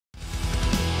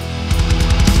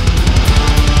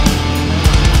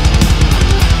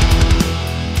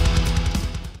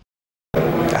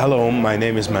Hello, my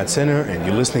name is Matt Sinner and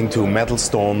you're listening to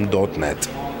metalstorm.net.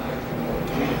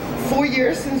 4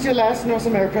 years since your last North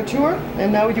America tour,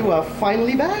 and now you are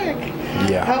finally back.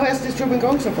 Yeah. How has this tour been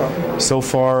going so far? So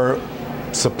far,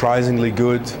 surprisingly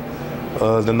good.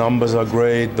 The numbers are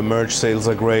great, the merch sales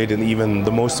are great, and even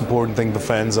the most important thing, the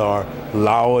fans are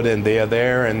loud and they are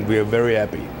there, and we are very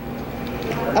happy.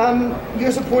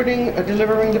 You're supporting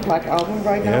Delivering the Black album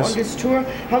right now on this tour.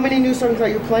 How many new songs are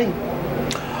you playing?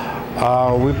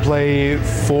 We play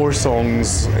 4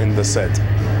 songs in the set.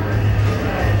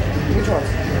 Which ones?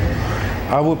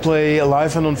 I will play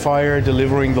Alive and on Fire,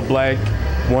 Delivering the Black,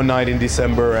 One Night in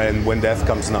December, and When Death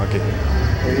Comes Knocking.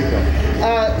 There you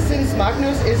go. Since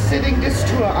Magnus is sitting this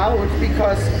tour out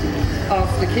because of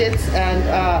the kids and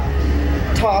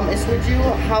Tom is with you,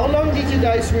 how long did you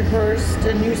guys rehearse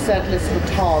the new set list with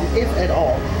Tom, if at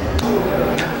all?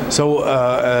 So,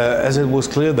 as it was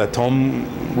clear that Tom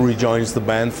rejoins the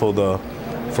band for the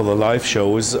live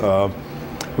shows,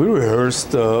 we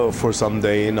rehearsed for some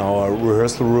day in our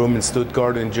rehearsal room in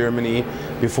Stuttgart in Germany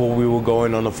before we were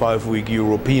going on a 5-week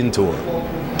European tour.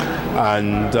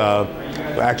 And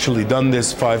actually done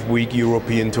this 5-week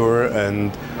European tour,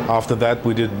 and after that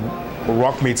we did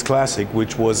Rock Meets Classic,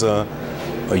 which was a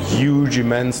huge,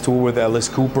 immense tour with Alice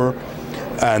Cooper.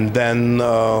 And then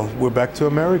we're back to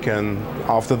America, and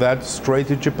after that straight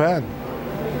to Japan.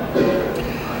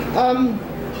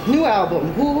 New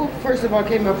album. Who, first of all,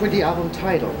 came up with the album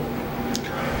title?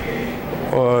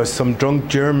 Some drunk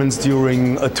Germans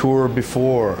during a tour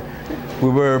before. We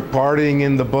were partying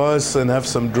in the bus and have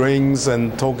some drinks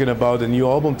and talking about a new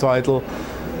album title,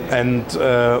 and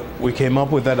we came up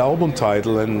with that album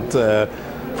title, and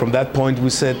from that point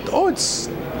we said, oh, it's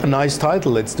a nice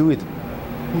title, let's do it.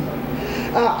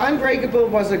 Unbreakable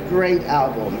was a great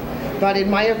album, but in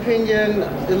my opinion,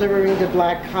 Delivering the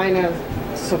Black kind of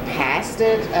surpassed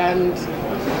it and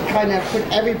kind of put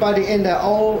everybody in the,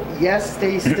 oh yes,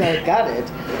 they still got it.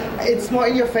 It's more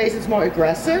in your face, it's more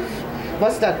aggressive.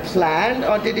 Was that planned,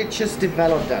 or did it just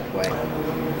develop that way?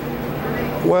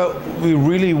 Well, we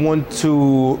really want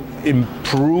to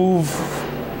improve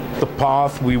the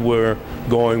path we were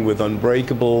going with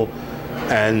Unbreakable,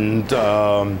 and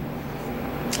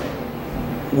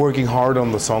working hard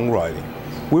on the songwriting.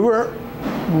 We were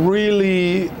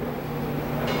really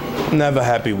never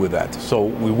happy with that. So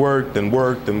we worked and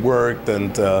worked and worked,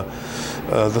 and the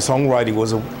songwriting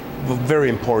was a very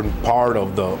important part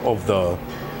of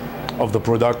the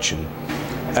production.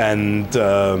 And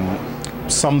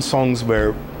some songs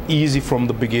were easy from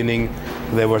the beginning.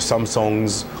 There were some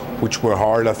songs which were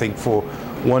hard. I think for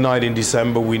One Night in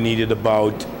December we needed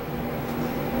about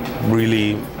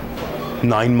really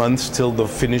 9 months till the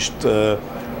finished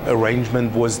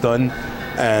arrangement was done,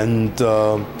 and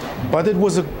but it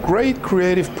was a great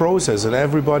creative process, and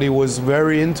everybody was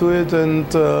very into it, and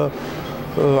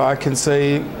I can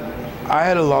say I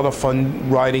had a lot of fun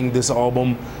writing this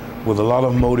album with a lot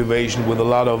of motivation, with a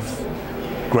lot of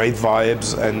great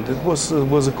vibes, and it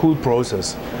was a cool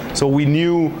process. So we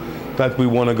knew that we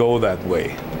want to go that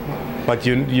way, but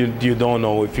you don't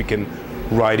know if you can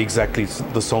write exactly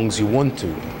the songs you want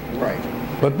to. Right.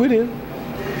 But we did.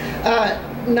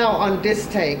 Now on this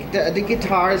take, the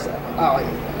guitars are,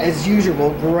 as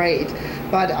usual, great,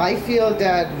 but I feel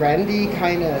that Randy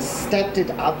kind of stepped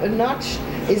it up a notch.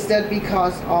 Is that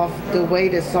because of the way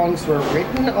the songs were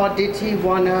written, or did he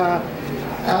want to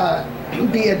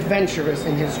be adventurous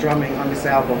in his drumming on this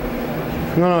album?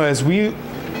 No, as we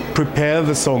prepare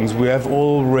the songs, we have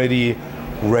already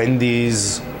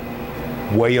Randy's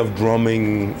way of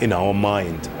drumming in our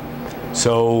mind.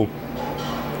 So,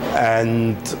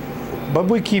 but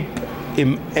we keep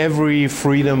him every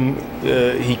freedom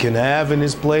he can have in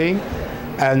his playing,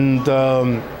 and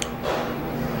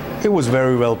it was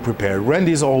very well prepared.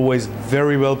 Randy's always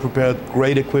very well prepared,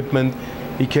 great equipment.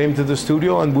 He came to the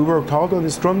studio and we worked hard on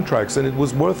his drum tracks, and it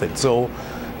was worth it. So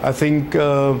I think,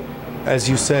 as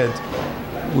you said,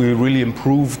 we really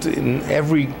improved in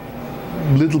every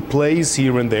little place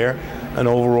here and there, and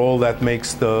overall that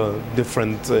makes the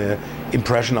different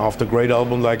impression after a great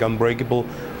album like Unbreakable.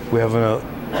 We have a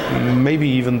maybe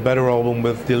even better album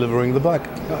with Delivering the Black.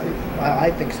 I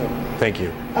think so. Thank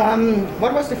you.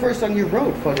 What was the first song you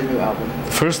wrote for the new album?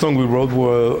 The first song we wrote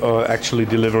were actually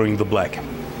Delivering the Black.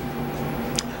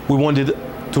 We wanted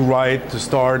to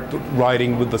start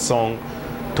writing with the song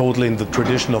totally in the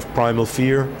tradition of Primal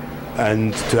Fear,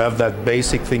 and to have that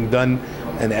basic thing done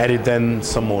and added then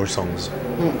some more songs.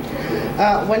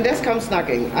 When Death Comes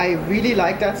Knocking, I really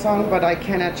like that song, but I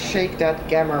cannot shake that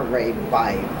gamma ray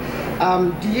vibe.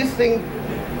 Do you think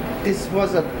this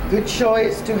was a good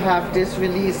choice to have this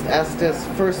released as this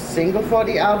first single for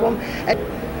the album? And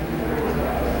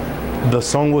The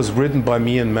song was written by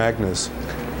me and Magnus,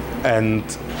 and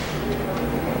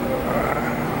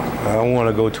I don't want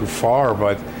to go too far,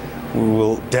 but we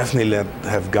will definitely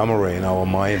have Gamma Ray in our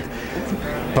mind.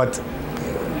 But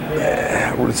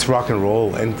it's rock and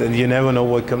roll, and you never know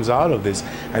what comes out of this.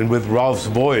 And with Ralph's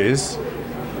voice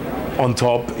on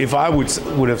top, if I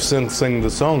would have sing the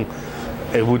song,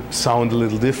 it would sound a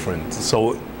little different.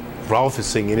 So Ralph is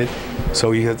singing it,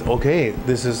 so he had, okay,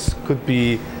 could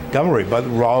be Gamma Ray. But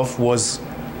Ralph was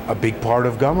a big part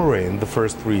of Gamma Ray in the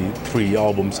first three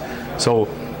albums. So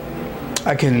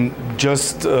I can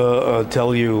just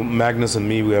tell you, Magnus and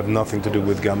me, we have nothing to do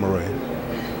with Gamma Ray.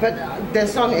 But the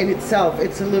song in itself,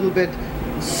 it's a little bit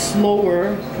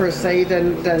slower per se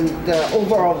than the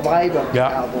overall vibe of the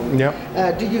album.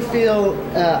 Yeah. Do you feel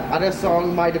other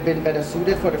song might have been better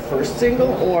suited for the first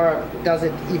single, or does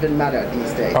it even matter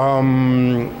these days?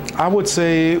 I would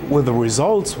say with the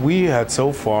results we had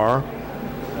so far,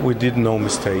 we did no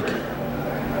mistake.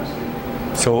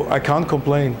 So I can't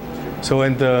complain. So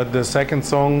and the second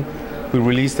song we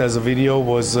released as a video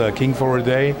was King for a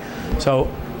Day. So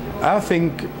I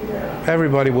think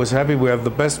everybody was happy. We have the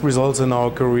best results in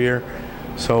our career.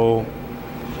 So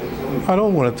I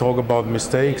don't want to talk about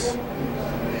mistakes.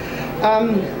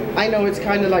 I know it's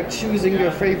kind of like choosing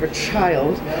your favorite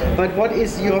child, but what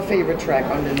is your favorite track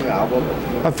on the new album?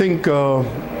 I think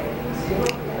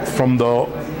from the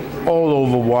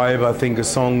all-over vibe, I think a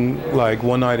song like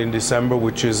One Night in December,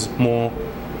 which is more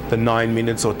than 9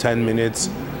 minutes or 10 minutes.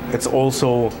 It's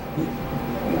also,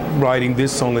 writing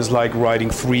this song is like writing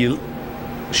 3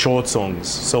 short songs.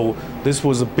 So this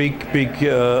was a big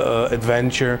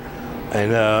adventure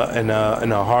and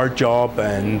a hard job,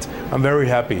 and I'm very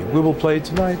happy. We will play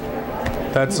tonight.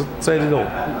 That's said it all.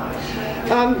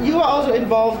 You are also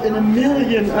involved in a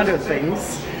million other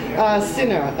things.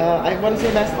 Sinner, I want to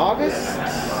say last August,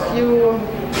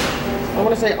 I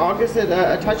want to say August,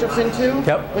 A Touch of Sin 2?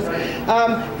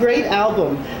 Yep. Great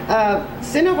album.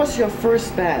 Sinner was your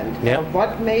first band. Yep.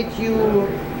 What made you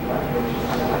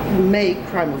make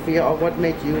Primal Fear, or what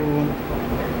made you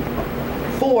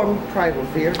form Primal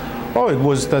Fear? Oh, it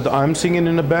was that I'm singing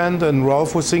in a band and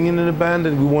Ralph was singing in a band,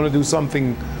 and we want to do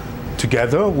something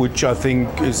together, which I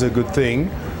think is a good thing.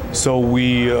 So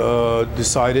we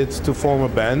decided to form a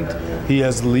band. He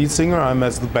as the lead singer, I'm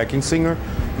as the backing singer,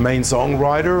 main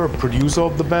songwriter, producer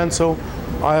of the band. So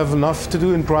I have enough to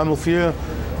do in Primal Fear,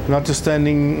 not just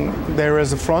standing there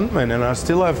as a frontman. And I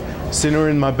still have Sinner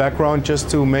in my background just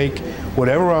to make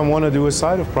whatever I want to do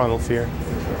aside of Primal Fear.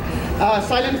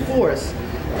 Silent Force.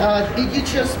 Did you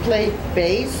just play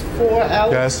bass for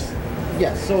Alex? Yes.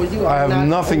 Yes, so you are I have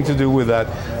nothing to do with that,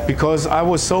 because I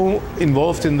was so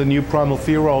involved in the new Primal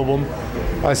Fear album.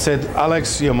 I said,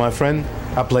 Alex, you're my friend,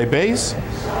 I play bass,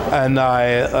 and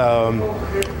I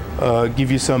give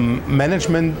you some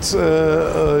management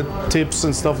tips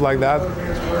and stuff like that.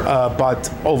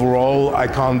 But overall, I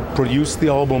can't produce the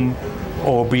album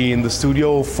or be in the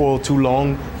studio for too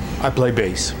long. I play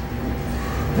bass.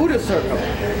 Voodoo Circle.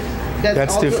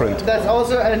 That's also different. That's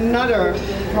also another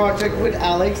project with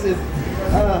Alex.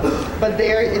 But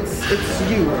there it's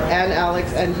you and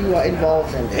Alex, and you are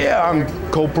involved in it. Yeah, I'm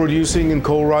co-producing and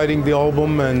co-writing the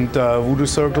album, and Voodoo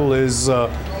Circle is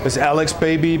Alex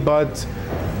baby, but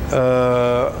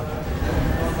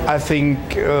I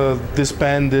think this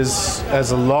band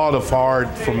has a lot of heart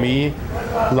for me,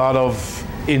 a lot of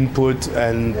input,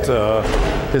 and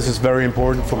this is very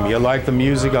important for me. I like the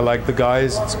music, I like the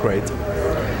guys, it's great.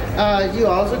 You're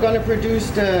also going to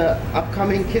produce the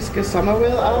upcoming Kiss Kiss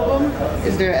Summerville album.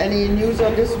 Is there any news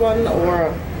on this one,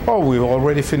 or? Oh, we've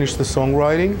already finished the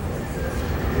songwriting.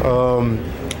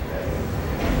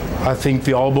 I think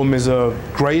the album is a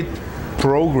great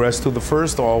progress to the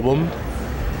first album.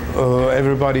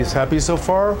 Everybody's happy so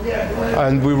far,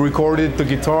 and we recorded the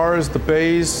guitars, the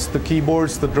bass, the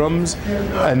keyboards, the drums,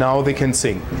 and now they can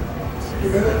sing.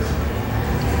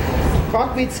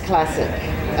 Rock Beats Classic.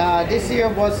 This year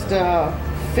was the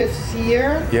 5th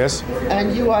year. Yes.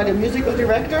 And you are the musical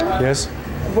director? Yes.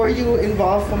 Were you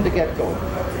involved from the get-go?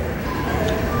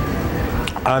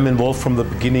 I'm involved from the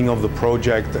beginning of the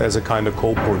project as a kind of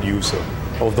co-producer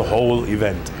of the whole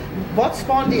event. What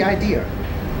spawned the idea?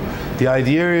 The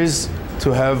idea is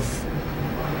to have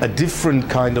a different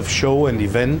kind of show and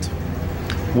event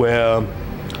where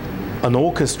an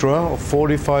orchestra, a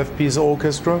 45-piece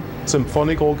orchestra,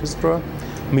 symphonic orchestra,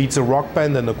 meets a rock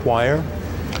band and a choir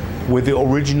with the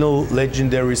original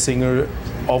legendary singer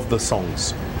of the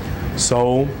songs.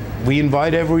 So we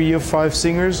invite every year 5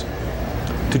 singers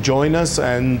to join us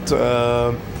and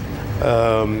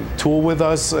tour with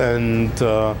us, and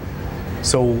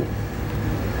so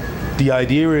the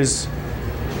idea is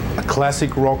a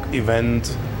classic rock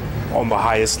event on the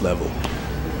highest level.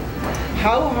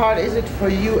 How hard is it for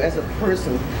you as a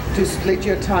person to split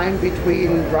your time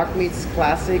between Rock Meets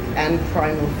Classic and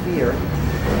Primal Fear?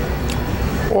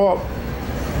 Well,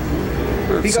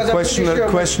 it's Because a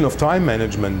question of time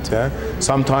management. Yeah?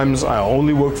 Sometimes I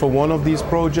only work for one of these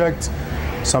projects.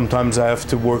 Sometimes I have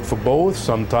to work for both.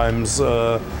 Sometimes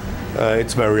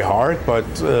it's very hard, but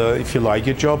if you like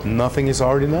your job, nothing is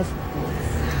hard enough.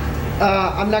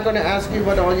 I'm not going to ask you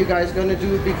what all you guys are going to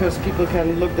do because people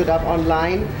can look it up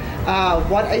online.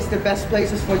 What is the best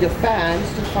places for your fans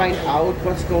to find out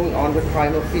what's going on with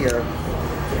Primal Fear?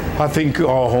 I think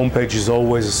our homepage is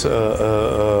always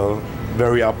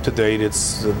very up to date.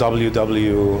 It's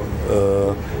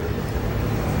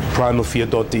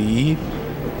www.primalfear.de,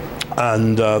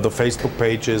 and the Facebook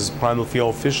page is Primal Fear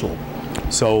Official.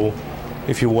 So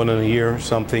if you want to hear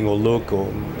something or look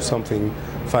or something,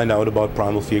 find out about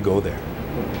Primal Fear, go there.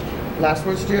 Last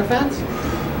words to your fans?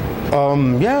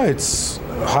 Yeah, it's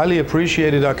highly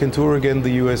appreciated. I can tour again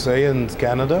the USA and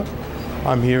Canada.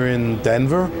 I'm here in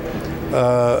Denver.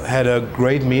 Had a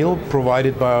great meal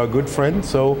provided by our good friend,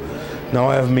 so now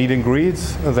I have meet and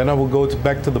greets, and then I will go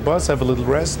back to the bus, have a little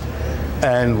rest,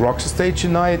 and rock the stage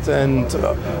tonight, and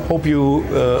hope you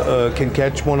can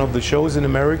catch one of the shows in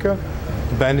America.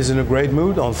 The band is in a great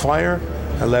mood, on fire,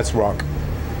 and let's rock.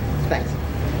 Thanks.